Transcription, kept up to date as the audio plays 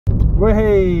Well,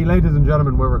 hey, ladies and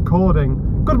gentlemen, we're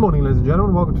recording. Good morning, ladies and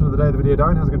gentlemen. Welcome to another day of the video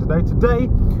diary. How's it going today? Today,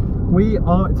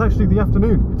 it's actually the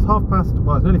afternoon. It's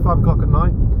well, it's nearly 5 o'clock at night,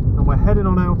 and we're heading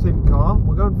on out in car.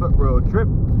 We're going for a road trip.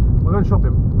 We're going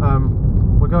shopping.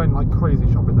 We're going like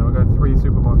crazy shopping though. We're going 3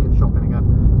 supermarkets shopping again.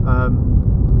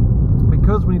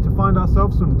 Because we need to find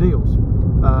ourselves some deals.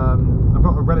 I've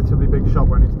got a relatively big shop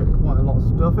where I need to get quite a lot of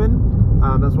stuff in,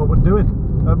 and that's what we're doing.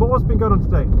 But what's been going on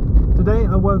today? Today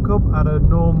I woke up at a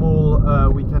normal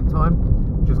weekend time,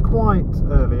 which is quite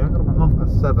early. I got up at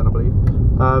 7:30, I believe.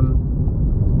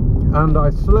 And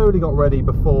I slowly got ready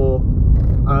before.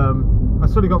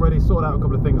 Sorted out a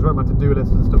couple of things, wrote my to-do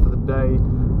list and stuff for the day.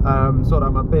 Sorted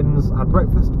out my bins, had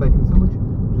breakfast, bacon sandwich,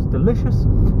 which was delicious.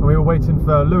 And we were waiting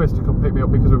for Lewis to come pick me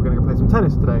up because we were going to go play some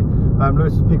tennis today.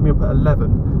 Lewis was picking me up at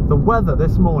 11. The weather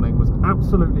this morning was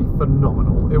absolutely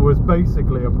phenomenal. It was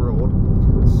basically abroad.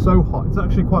 It's so hot. It's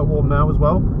actually quite warm now as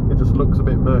well. It just looks a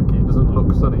bit murky. It doesn't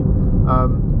look sunny.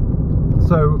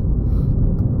 So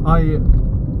I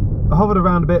hovered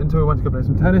around a bit until we went to go play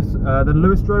some tennis. Then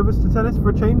Lewis drove us to tennis for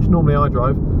a change. Normally I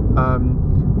drive,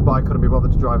 but I couldn't be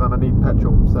bothered to drive and I need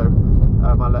petrol, so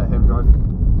I let him drive.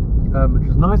 Which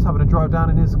was nice, having a drive down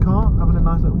in his car, having a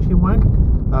nice little chinwag.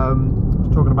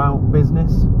 Just talking about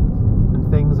business and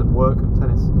things and work and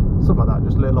tennis, stuff like that,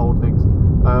 just little old things.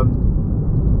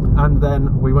 And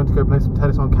then we went to go play some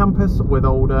tennis on campus with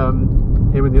old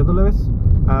him and the other Lewis.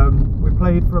 We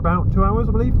played for about 2 hours,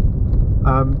 I believe.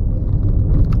 I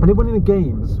didn't win any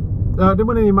games. I didn't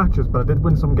win any matches, but I did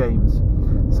win some games.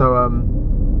 So I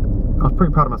was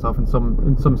pretty proud of myself in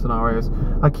some scenarios.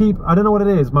 I don't know what it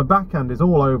is. My backhand is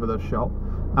all over the shop,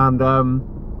 and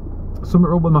something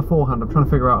wrong with my forehand. I'm trying to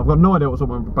figure out. I've got no idea what's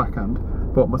wrong with my backhand,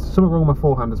 but something wrong with my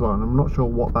forehand as well, and I'm not sure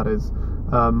what that is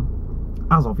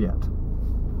as of yet.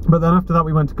 But then after that,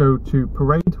 we went to go to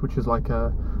Parade, which is like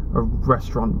a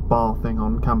restaurant bar thing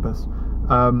on campus,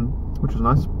 which was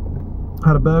nice.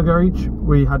 Had a burger each.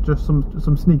 We had just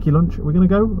some sneaky lunch. Are we going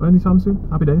to go anytime soon?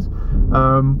 Happy days.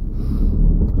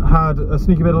 Had a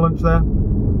sneaky bit of lunch there.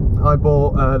 I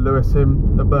bought Lewis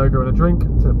him a burger and a drink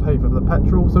to pay for the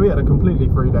petrol. So he had a completely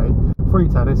free day. Free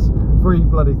tennis, free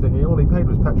bloody thingy. All he paid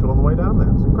was petrol on the way down there.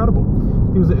 It was incredible.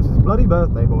 It's his bloody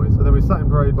birthday, boys. And then we sat in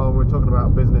Parade Bar and we were talking about a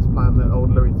business plan that old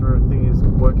Louis threw and thing is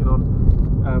working on.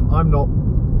 I'm not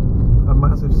a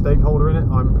massive stakeholder in it.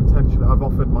 I've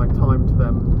offered my time to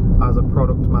them as a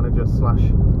product manager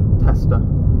 / tester.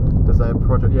 There's a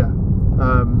project, yeah,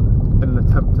 in an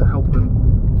attempt to help them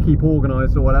keep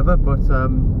organised or whatever. But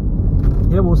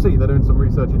yeah, we'll see. They're doing some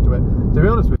research into it. To be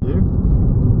honest with you,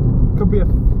 could be a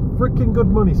freaking good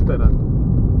money spinner.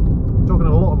 You're talking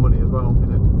a lot of money as well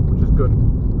in it, which is good.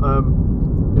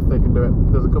 If they can do it.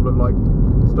 There's a couple of like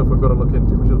stuff we've got to look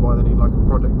into, which is why they need like a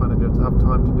project manager to have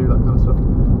time to do that kind of stuff.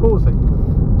 But we'll see.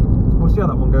 We'll see how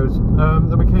that one goes.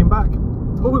 Then we came back.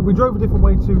 Oh, we drove a different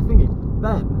way to thingy.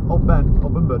 Ben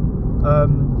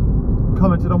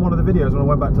commented on one of the videos when I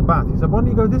went back to Bath. He said, "Why don't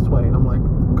you go this way?" And I'm like,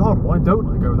 God, why don't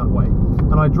I go that way?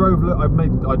 And I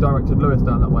directed Lewis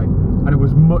down that way, and it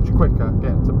was much quicker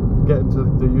getting to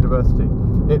the university.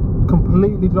 It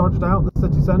completely dodged out the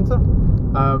city centre.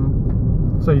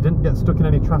 So you didn't get stuck in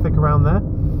any traffic around there.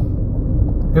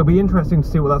 It'll be interesting to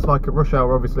see what that's like at rush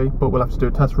hour, obviously, but we'll have to do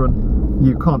a test run.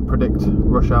 You can't predict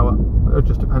rush hour. It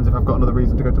just depends if I've got another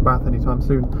reason to go to Bath anytime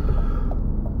soon.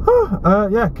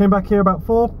 Yeah, came back here about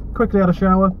 4, quickly had a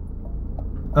shower,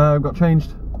 got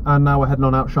changed, and now we're heading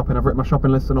on out shopping. I've written my shopping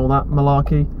list and all that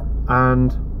malarkey,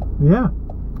 and yeah,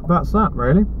 that's that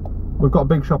really. We've got a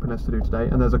big shopping list to do today,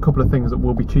 and there's a couple of things that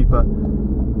will be cheaper,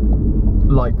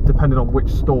 like depending on which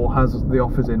store has the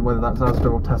offers in, whether that's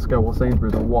Asda or Tesco or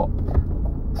Sainsbury's or what.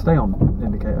 Stay on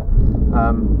indicator.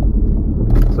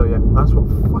 So yeah, that's what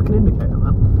fucking indicator,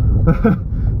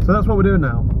 man. So that's what we're doing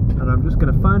now, and I'm just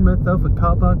gonna find myself a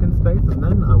car parking space, and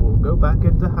then I will go back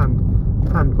into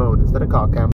hand mode instead of car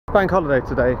cam. Bank holiday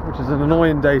today, which is an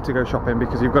annoying day to go shopping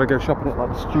because you've got to go shopping at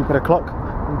like stupid o'clock.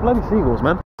 And bloody seagulls,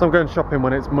 man. So I'm going shopping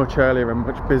when it's much earlier and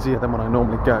much busier than when I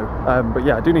normally go. But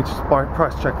yeah, I do need to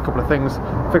price check a couple of things,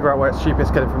 figure out where it's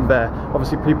cheapest, get it from there.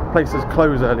 Obviously places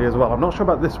close early as well. I'm not sure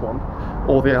about this one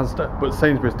or the Asda, but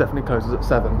Sainsbury's definitely closes at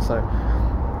 7, so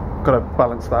got to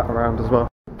balance that around as well.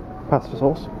 Pasta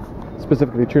sauce,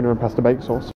 specifically tuna and pasta bake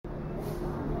sauce.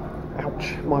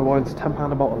 Ouch, my wine's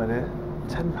 £10 a bottle in here.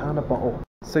 £10 a bottle.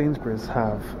 Sainsbury's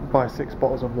have buy 6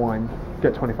 bottles of wine,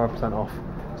 get 25% off.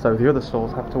 So the other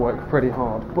stores have to work pretty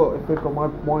hard, but if they've got my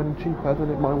wine cheaper, then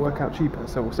it might work out cheaper,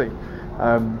 so we'll see.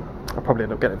 I'll probably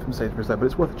end up getting it from Sainsbury's there, but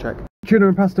it's worth a check. Tuna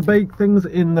and pasta bake things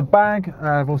in the bag.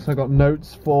 I've also got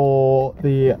notes for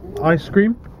the ice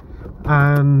cream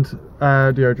and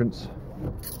deodorants.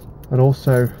 And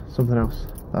also something else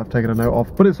that I've taken a note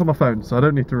of, but it's on my phone, so I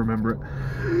don't need to remember it.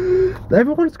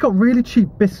 Everyone's got really cheap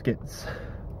biscuits.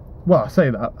 Well, I say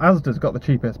that, Asda's got the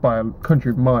cheapest by a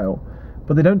country mile,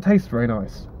 but they don't taste very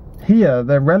nice. Here,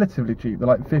 they're relatively cheap. They're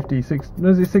like 50, 60, no,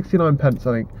 is it 69 pence,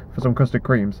 I think, for some custard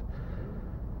creams.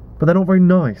 But they're not very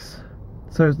nice.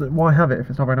 So why have it if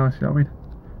it's not very nice, you know what I mean?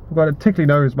 I've got a tickly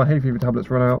nose, my hay fever tablets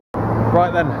run out.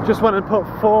 Right then, just went and put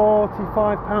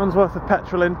 £45 worth of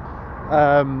petrol in.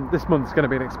 This month's going to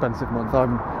be an expensive month.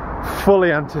 I'm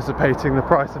fully anticipating the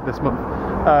price of this month.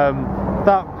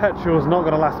 That petrol is not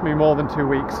going to last me more than 2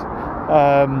 weeks,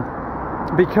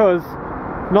 because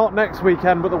not next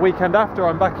weekend but the weekend after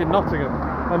I'm back in Nottingham,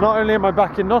 and not only am I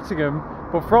back in Nottingham,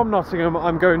 but from Nottingham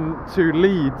I'm going to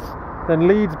Leeds, then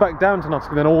Leeds back down to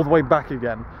Nottingham, then all the way back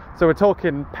again. So we're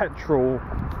talking petrol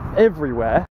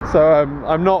everywhere. So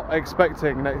I'm not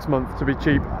expecting next month to be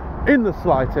cheap in the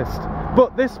slightest,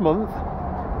 but this month,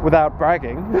 without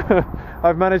bragging,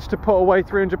 I've managed to put away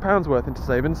 £300 worth into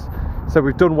savings, so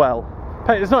we've done well.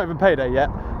 It's not even payday yet,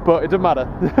 but it doesn't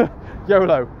matter.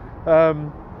 YOLO.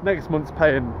 Next month's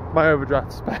paying, my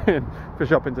overdraft's paying for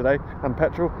shopping today and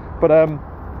petrol. But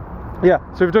yeah,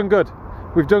 so we've done good.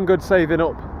 We've done good saving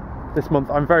up this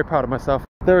month. I'm very proud of myself.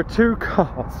 There were two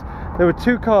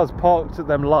cars parked at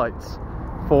them lights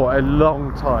for a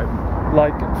long time.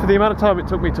 Like, for the amount of time it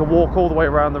took me to walk all the way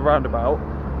around the roundabout,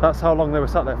 that's how long they were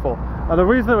sat there for. And the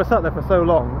reason they were sat there for so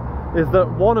long is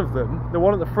that one of them, the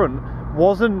one at the front,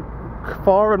 wasn't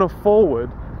far enough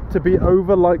forward to be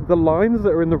over like the lines that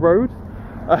are in the road.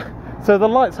 So the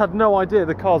lights had no idea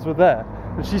the cars were there,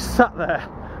 and she sat there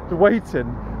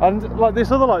waiting, and like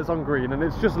this other light's on green and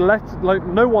it's just like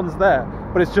no one's there,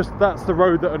 but it's just that's the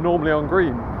road that are normally on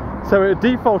green. So it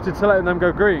defaulted to letting them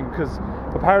go green because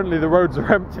apparently the roads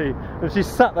are empty, and she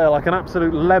sat there like an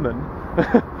absolute lemon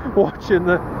watching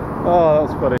the... Oh,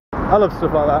 that's funny. I love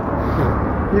stuff like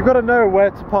that. You've got to know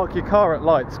where to park your car at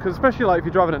lights, because especially like if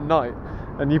you're driving at night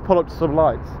and you pull up to some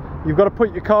lights, you've got to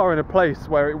put your car in a place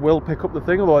where it will pick up the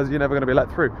thing, otherwise you're never going to be let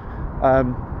through.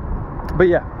 But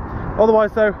yeah,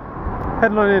 otherwise though,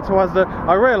 heading on into Asda,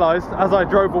 I realised as I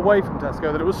drove away from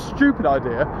Tesco that it was a stupid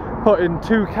idea putting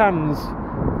two tins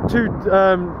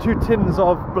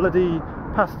of bloody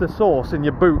pasta sauce in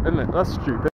your boot, isn't it? That's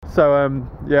stupid. So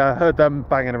yeah, I heard them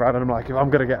banging around and I'm like, if I'm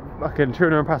going to get fucking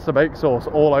tuna and pasta bake sauce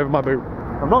all over my boot,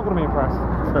 I'm not going to be impressed.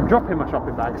 I'm dropping my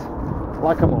shopping bags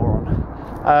like a moron.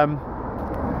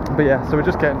 But yeah, so we're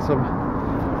just getting some...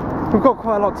 We've got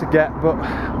quite a lot to get, but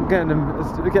we're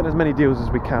getting as many deals as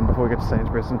we can before we get to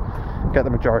Sainsbury's and get the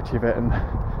majority of it and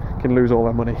can lose all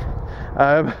our money.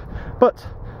 But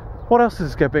what else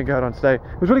has been going on today?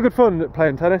 It was really good fun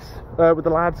playing tennis with the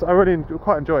lads. I really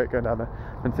quite enjoy it going down there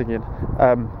and thinking.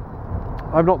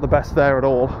 I'm not the best there at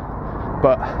all,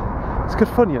 but it's good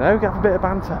fun, you know, get a bit of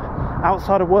banter.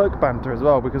 Outside of work banter as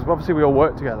well, because obviously we all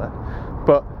work together,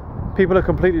 but people are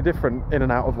completely different in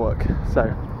and out of work,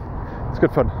 so it's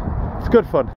good fun. It's good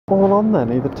fun. All on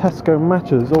then, either Tesco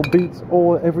matches or Beats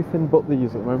or everything but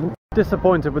these at the moment.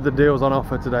 Disappointed with the deals on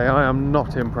offer today. I am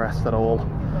not impressed at all.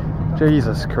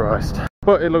 Jesus Christ.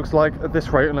 But it looks like at this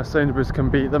rate, unless Sainsbury's can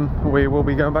beat them, we will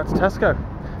be going back to Tesco.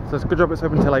 So it's a good job it's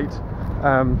open till 8.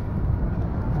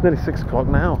 Nearly 6 o'clock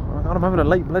now. God, I'm having a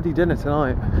late bloody dinner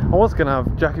tonight. I was going to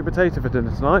have jacket potato for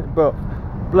dinner tonight, but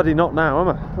bloody not now, am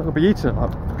I? I'm going to be eating it at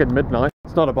like fucking midnight.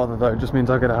 It's not a bother though, it just means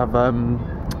I'm going to have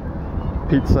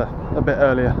pizza a bit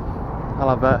earlier.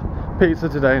 I'll have pizza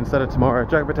today instead of tomorrow,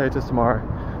 jacket potatoes tomorrow.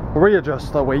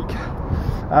 Readjust the week.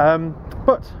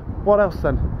 But what else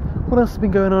then? What else has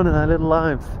been going on in our little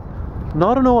lives?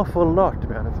 Not an awful lot, to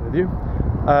be honest with you.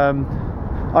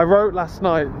 I wrote last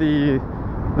night the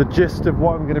gist of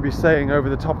what I'm going to be saying over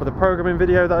the top of the programming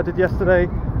video that I did yesterday.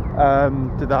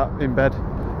 Did that in bed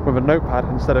with a notepad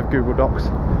instead of Google Docs.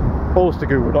 Balls to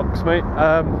Google Docs, mate.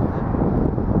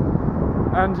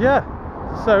 And yeah,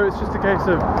 so it's just a case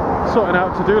of sorting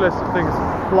out to-do lists of things.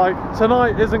 Like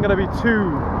tonight isn't going to be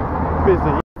too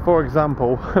busy. For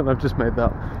example, and I've just made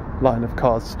that line of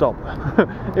cars stop.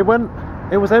 It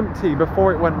was empty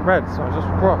before it went red, so I just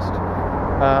crossed.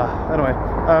 Anyway,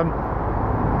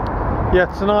 yeah,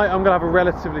 tonight I'm gonna have a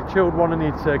relatively chilled one. I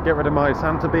need to get rid of my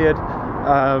Santa beard,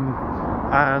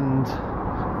 and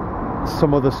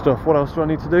some other stuff. What else do I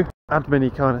need to do? Admin-y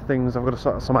kind of things. I've got to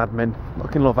start some admin. I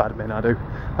fucking love admin, I do.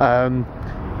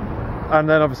 And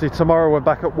then obviously tomorrow we're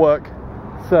back at work,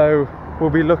 so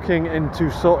we'll be looking into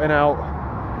sorting out,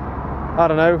 I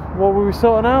don't know, what will we be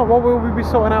sorting out? What will we be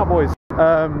sorting out, boys?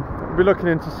 We'll be looking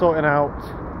into sorting out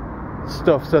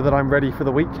stuff so that I'm ready for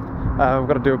the week. I've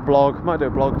got to do a blog, might do a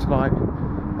blog tonight,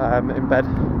 in bed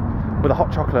with a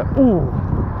hot chocolate. Ooh,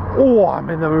 Oh, I'm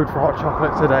in the mood for hot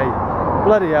chocolate today.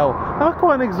 Bloody hell. I had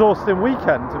quite an exhausting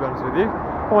weekend, to be honest with you.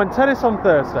 I went tennis on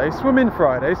Thursday, swimming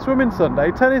Friday, swimming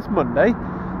Sunday, tennis Monday.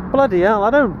 Bloody hell, I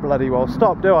don't bloody well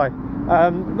stop, do I?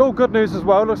 All good news as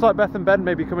well. Looks like Beth and Ben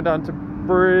may be coming down to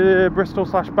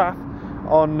Bristol/Bath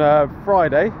on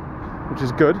Friday, which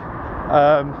is good.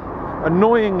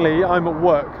 Annoyingly, I'm at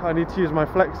work. I need to use my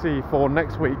flexi for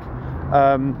next week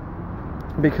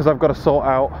because I've got to sort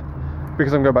out,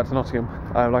 because I'm going back to Nottingham,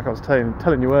 like I was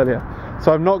telling you earlier.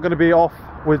 So I'm not going to be off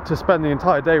to spend the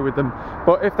entire day with them,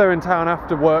 but if they're in town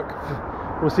after work,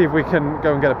 we'll see if we can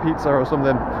go and get a pizza or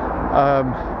something,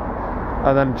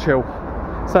 and then chill.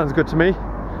 Sounds good to me.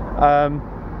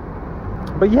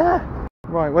 But yeah.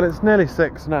 Right, well, it's nearly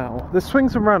 6 now. There's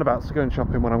swings and roundabouts to go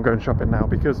shopping when I'm going shopping now,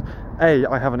 because A,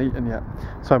 I haven't eaten yet,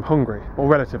 so I'm hungry, or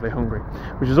relatively hungry,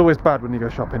 which is always bad when you go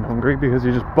shopping hungry, because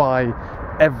you just buy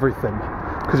everything,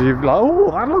 because you're like, oh,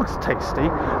 that looks tasty,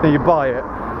 then you buy it,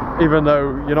 even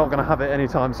though you're not going to have it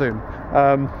anytime soon.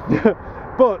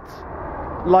 But,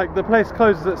 like, the place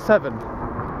closes at 7,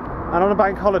 and on a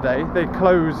bank holiday,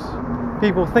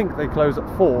 people think they close at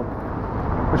 4.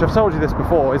 Which I've told you this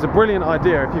before, is a brilliant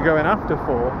idea if you go in after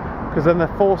 4, because then they're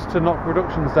forced to knock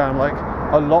productions down like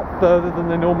a lot further than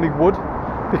they normally would,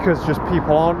 because just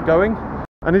people aren't going.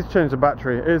 I need to change the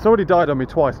battery. It's already died on me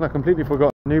twice and I completely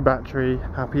forgot. New battery,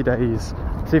 happy days.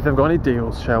 See if they've got any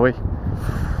deals, shall we?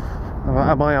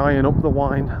 Am I eyeing up the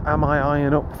wine? Am I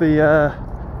eyeing up the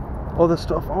other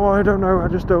stuff? Oh, I don't know, I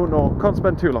just don't know. Can't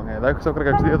spend too long here though, because I've got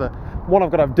to go to the other. 1, I've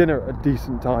got to have dinner at a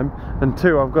decent time, and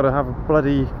 2, I've got to have a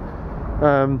bloody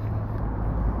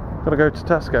gotta go to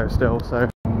Tesco still, so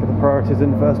get the priorities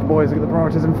in first, boys, get the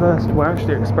priorities in first. We're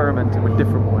actually experimenting with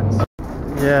different wines.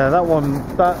 Yeah,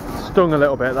 that stung a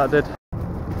little bit, that did.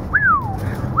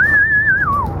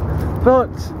 But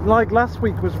like last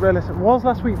week was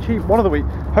last week cheap? One of the week.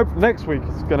 Hope next week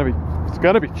it's gonna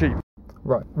be cheap.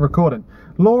 Right, recording.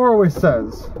 Laura always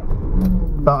says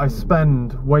that I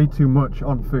spend way too much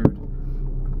on food,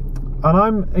 and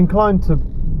I'm inclined to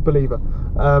believe her.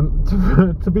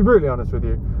 To be brutally honest with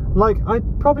you, like, I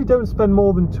probably don't spend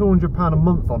more than £200 a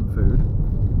month on food,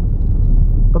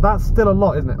 but that's still a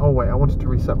lot, isn't it? Oh wait, I wanted to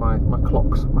reset my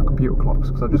clocks, my computer clocks,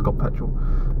 because I've just got petrol.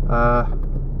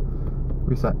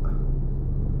 Reset.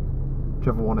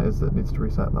 Whichever one it is that needs to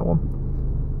reset, that one.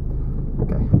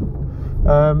 Okay.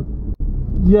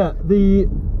 Yeah,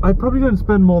 I probably don't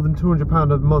spend more than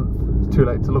 £200 a month. It's too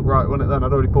late to look right, wasn't it then?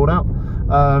 I'd already pulled out.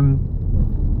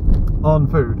 On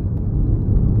food,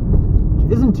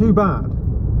 which isn't too bad,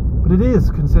 but it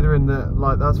is, considering that,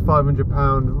 like, that's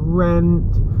 £500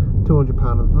 rent,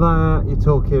 £200 of that. You're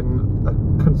talking a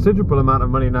considerable amount of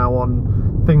money now on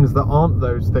things that aren't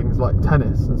those things, like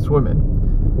tennis and swimming.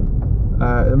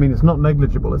 I mean, it's not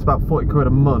negligible. It's about 40 quid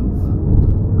a month,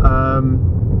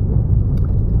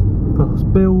 plus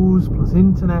bills, plus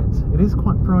internet. It is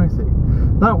quite pricey.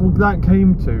 That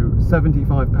came to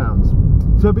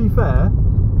 £75. To be fair,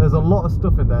 there's a lot of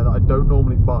stuff in there that I don't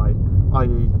normally buy,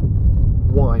 i.e.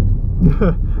 wine.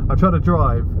 I try to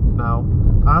drive now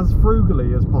as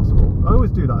frugally as possible. I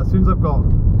always do that. As soon as I've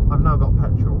now got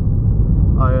petrol,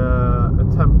 I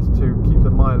attempt to keep the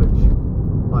mileage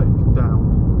like down.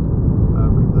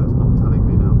 Even though it's not telling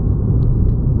me now.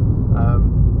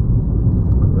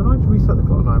 Did I reset the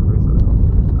clock? No, I haven't reset the clock.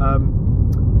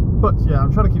 But yeah,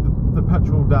 I'm trying to keep the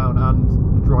petrol down and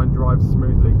try and drive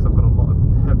smoothly, because I've got a lot of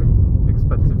heavy,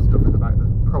 expensive stuff in the back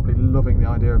that's probably loving the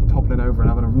idea of toppling over and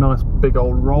having a nice big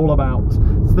old roll about.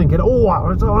 It's thinking, oh, I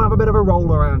want to have a bit of a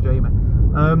roll around, Jamie.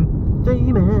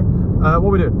 What are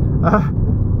we doing?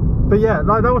 But yeah,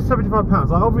 like, that was £75.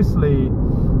 Like, obviously,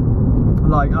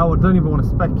 like, I don't even want to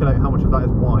speculate how much of that is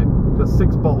wine. Just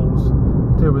 6 bottles.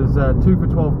 It was 2 for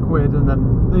 12 quid, and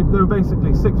then they were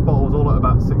basically 6 bottles, all at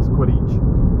about 6 quid each,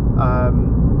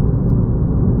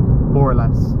 more or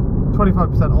less.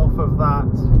 25% off of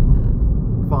that.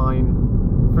 Fine.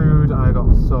 Food. I got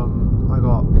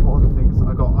what other things?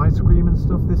 I got ice cream and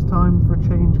stuff this time for a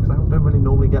change, because I don't really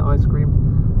normally get ice cream.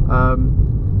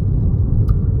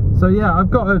 So yeah, I've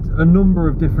got a number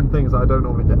of different things that I don't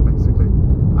normally get, basically,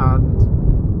 and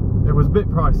it was a bit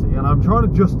pricey, and I'm trying to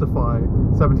justify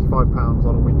 £75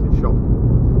 on a weekly shop.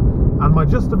 And my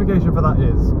justification for that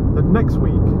is that next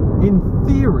week, in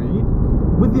theory,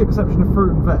 with the exception of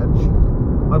fruit and veg,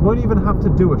 I won't even have to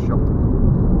do a shop.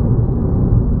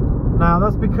 Now,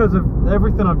 that's because of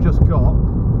everything I've just got,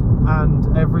 and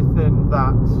everything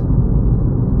that,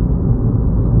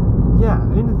 yeah,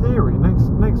 in theory,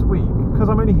 next week, because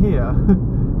I'm only here,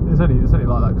 it's only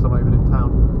like that because I'm not even in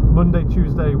town. Monday,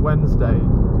 Tuesday, Wednesday,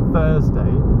 Thursday,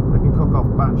 I can cook off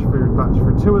batch food.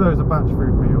 2 of those are batch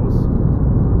food meals.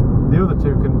 the other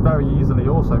two can very easily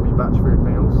also be batch food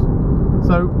meals.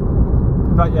 So,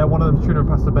 in fact, yeah, one of them's tuna and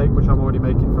pasta bake, which I'm already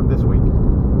making from this week.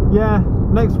 Yeah,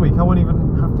 next week I won't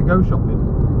even have to go shopping.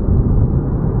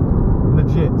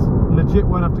 Legit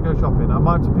won't have to go shopping. I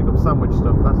might have to pick up sandwich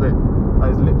stuff, that's it. That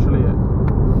is literally it.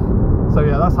 So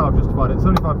yeah, that's how I've justified it.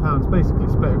 £75 basically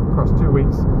split across 2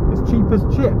 weeks. It's cheap as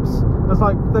chips. That's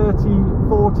like 30,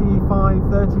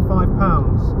 45, 35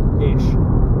 pounds-ish.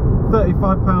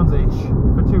 35 pounds-ish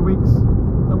for 2 weeks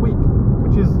a week,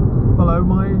 which is below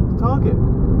my target.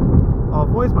 Oh,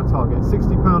 what is my target?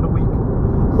 £60 a week.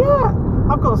 Yeah,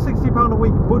 I've got a £60 a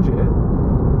week budget.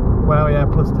 Well, yeah,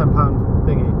 plus £10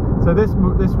 thingy. So this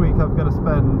week I'm going to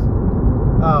spend.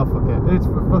 Oh, fuck it. It's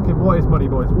fucking, what is money,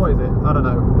 boys? What is it? I don't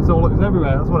know. It's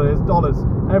everywhere. That's what it is. Dollars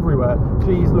everywhere.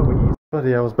 Jeez Louise.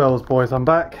 Bloody hell's bells, boys. I'm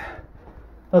back.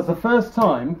 That's the first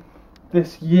time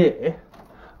this year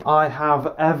I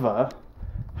have ever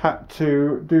had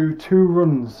to do 2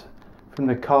 runs from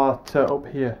the car to up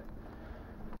here.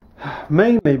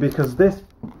 Mainly because this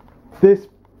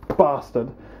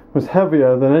bastard was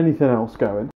heavier than anything else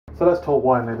going. So let's talk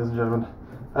wine, ladies and gentlemen.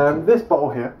 This bottle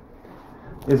here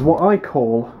is what I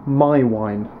call my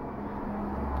wine.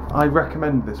 I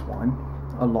recommend this wine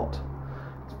a lot.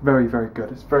 It's very, very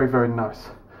good. It's very, very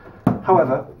nice.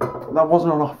 However, that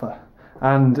wasn't on offer.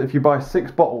 And if you buy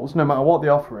 6 bottles, no matter what the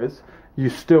offer is, you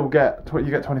still get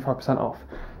 25% off.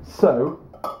 So,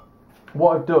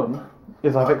 what I've done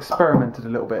is I've experimented a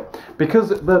little bit. Because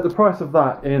the price of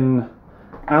that in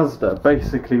Asda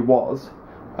basically was,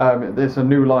 there's a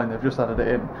new line, they've just added it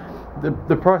in.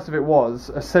 The price of it was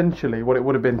essentially what it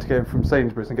would have been to go from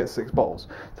Sainsbury's and get 6 bottles.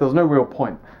 So there was no real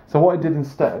point. So what I did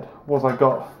instead was I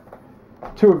got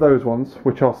 2 of those ones,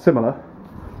 which are similar.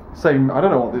 Same, I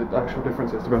don't know what the actual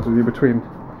difference is, to be honest with you, between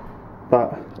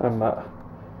that and that.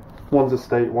 One's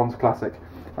estate, one's classic.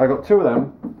 I got 2 of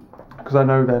them because I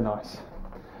know they're nice.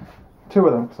 2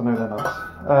 of them because I know they're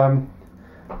nice.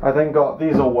 I then got,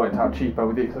 these all worked out cheaper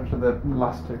with the exception of the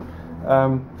last 2.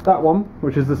 That one,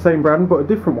 which is the same brand but a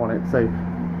different one, it's a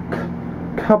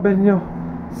Cabernet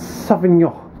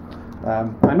Sauvignon.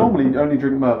 I normally only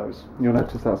drink Merlots. You'll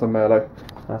notice that's a Merlot.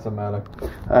 That's a Merlot.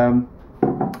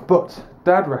 But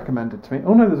Dad recommended to me.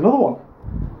 Oh no, there's another one.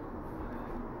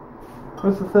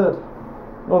 Where's the third?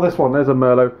 Oh, this one. There's a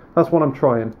Merlot. That's one I'm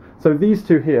trying. So these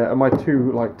 2 here are my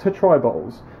 2 to try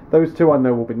bottles. Those 2 I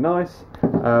know will be nice.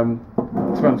 To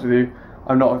be honest with you,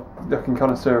 I'm not a fucking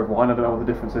connoisseur of wine. I don't know what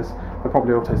the difference is. They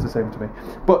probably all taste the same to me.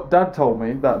 But Dad told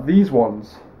me that these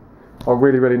ones are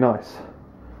really, really nice,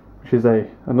 which is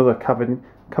another Cabernet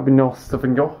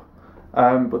Sauvignon.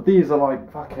 But these are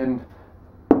like fucking.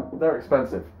 They're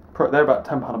expensive. They're about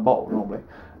 £10 a bottle normally,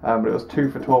 but it was 2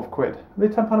 for 12 quid. Are they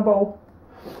 £10 a bottle?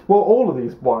 Well, all of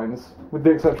these wines, with the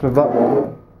exception of that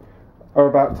one, are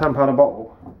about £10 a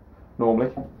bottle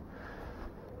normally,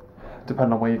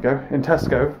 depending on where you go. In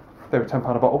Tesco, they were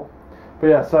 £10 a bottle. But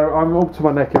yeah, so I'm up to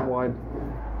my neck in wine.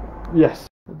 Yes,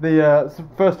 it's the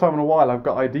first time in a while I've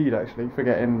got ID'd actually for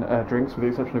getting drinks, with the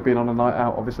exception of being on a night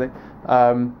out, obviously.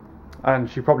 And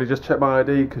she probably just checked my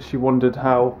ID because she wondered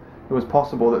how it was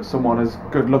possible that someone as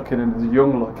good looking and as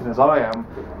young looking as I am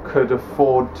could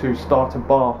afford to start a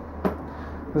bar.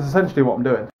 That's essentially what I'm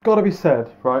doing. Gotta be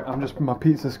said, right, my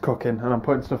pizza's cooking and I'm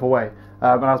putting stuff away.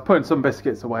 And I was putting some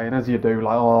biscuits away, and as you do,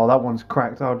 like, oh, that one's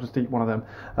cracked, I'll just eat one of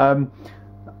them.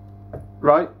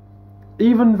 Right,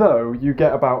 even though you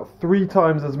get about 3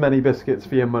 times as many biscuits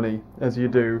for your money as you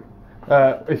do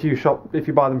if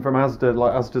you buy them from Asda,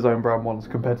 like Asda's own brand ones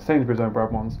compared to Sainsbury's own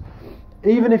brand ones.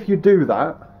 Even if you do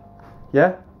that,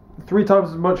 yeah, 3 times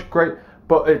as much, great,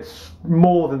 but it's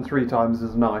more than 3 times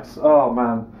as nice. Oh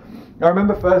man, I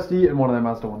remember first eating one of them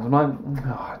Asda ones, and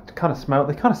they kind of smell,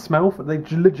 they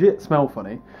legit smell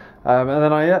funny. And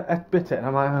then I bit it, and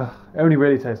I'm like, ugh, it only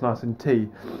really tastes nice in tea.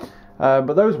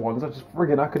 But those ones,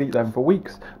 I could eat them for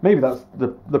weeks. Maybe that's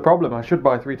the problem. I should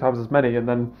buy 3 times as many and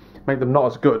then make them not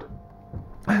as good.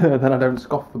 Then I don't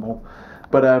scoff them all.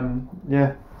 But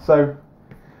yeah, so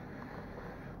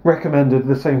recommended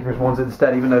the Sainsbury's ones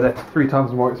instead, even though they're 3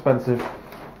 times more expensive,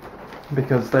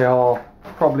 because they are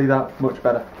probably that much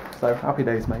better. So happy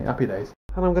days, mate, happy days.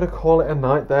 And I'm going to call it a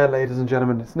night there, ladies and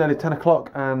gentlemen. It's nearly 10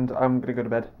 o'clock and I'm going to go to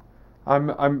bed.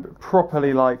 I'm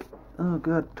properly like, oh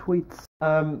god, tweets.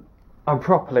 I'm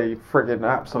properly friggin'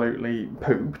 absolutely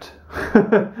pooped.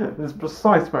 This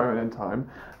precise moment in time.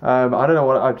 I don't know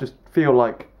what, I just feel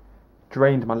like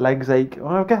drained, my legs ache.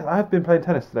 Well, I guess I have been playing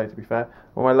tennis today, to be fair.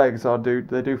 Well, my legs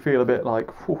they do feel a bit like,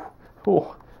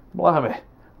 oh, blimey,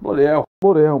 bloody hell,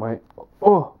 mate.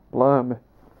 Oh, blimey,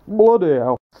 bloody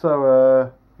hell.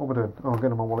 So, what am I doing? Oh, I'm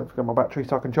getting my wallet to get my battery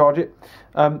so I can charge it.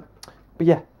 But But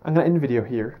yeah, I'm going to end the video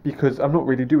here because I'm not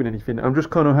really doing anything. I'm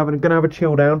just kind of going to have a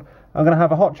chill down. I'm going to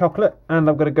have a hot chocolate and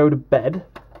I'm going to go to bed.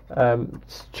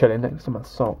 Just chilling next to my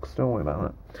socks. Don't worry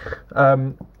about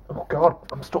that. Oh God,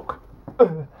 I'm stuck.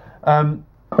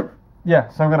 Yeah,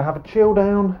 so I'm going to have a chill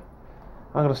down.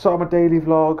 I'm going to start my daily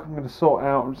vlog. I'm going to sort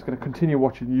out. I'm just going to continue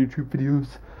watching YouTube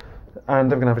videos.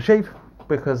 And I'm going to have a shave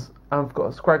because I've got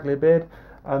a scraggly beard.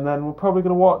 And then we're probably going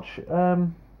to watch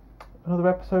another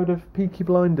episode of Peaky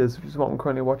Blinders, which is what I'm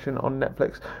currently watching on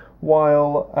Netflix,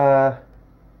 while I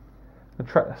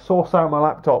try to source out my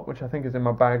laptop, which I think is in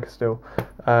my bag still.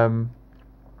 And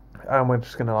we're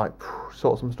just going to like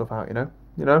sort some stuff out,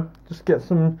 you know, just get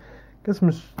some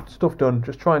stuff done,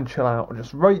 just try and chill out,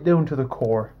 just right down to the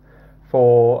core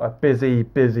for a busy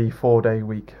 4-day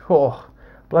week. Oh,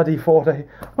 bloody 4-day.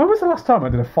 When was the last time I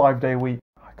did a 5-day week?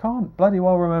 I can't bloody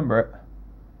well remember it.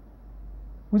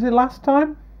 Was it last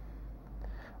time?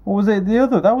 Or was it the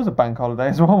other? That was a bank holiday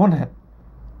as well, wasn't it?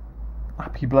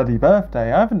 Happy bloody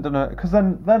birthday. I haven't done it, because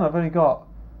then I've only got...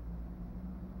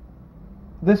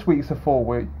 This week's a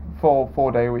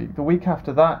 4-day week. The week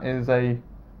after that is a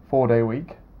 4-day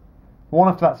week. The one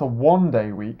after that's a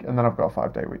 1-day week, and then I've got a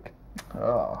 5-day week.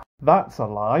 Ugh. That's a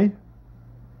lie.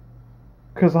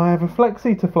 Because I have a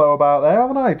flexi to flow about there,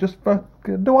 haven't I?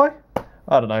 Do I?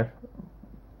 I don't know.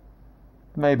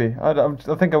 Maybe. I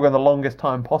think I've got the longest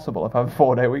time possible if I have a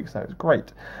 4-day week, so it's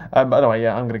great. But anyway,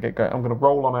 yeah, I'm going to get going. I'm going to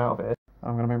roll on out of it.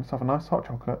 I'm going to make myself a nice hot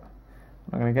chocolate.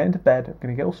 I'm going to get into bed. I'm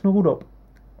going to get all snuggled up.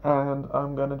 And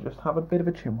I'm going to just have a bit of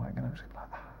a chin wag. And I'm just going to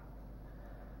be like,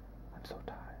 I'm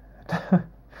so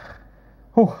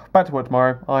tired. Back to work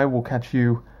tomorrow. I will catch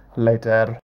you later.